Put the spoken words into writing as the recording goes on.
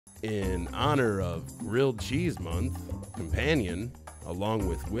In honor of Grilled Cheese Month, Companion, along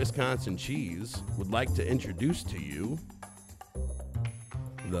with Wisconsin Cheese, would like to introduce to you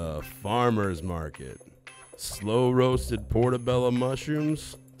the Farmer's Market. Slow roasted portobello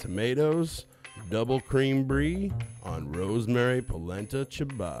mushrooms, tomatoes, double cream brie on rosemary polenta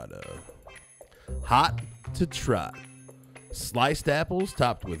ciabatta. Hot to trot. Sliced apples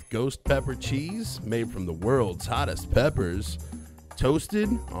topped with ghost pepper cheese made from the world's hottest peppers, toasted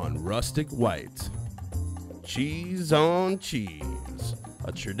on rustic white. Cheese on cheese.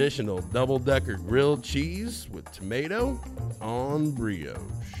 A traditional double-decker grilled cheese with tomato on brioche.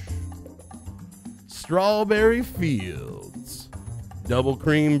 Strawberry Fields. Double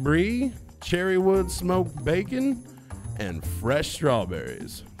cream brie, cherrywood smoked bacon, and fresh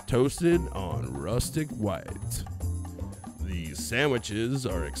strawberries toasted on rustic white. These sandwiches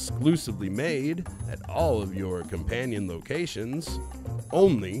are exclusively made at all of your Companion locations,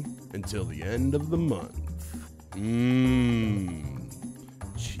 only until the end of the month.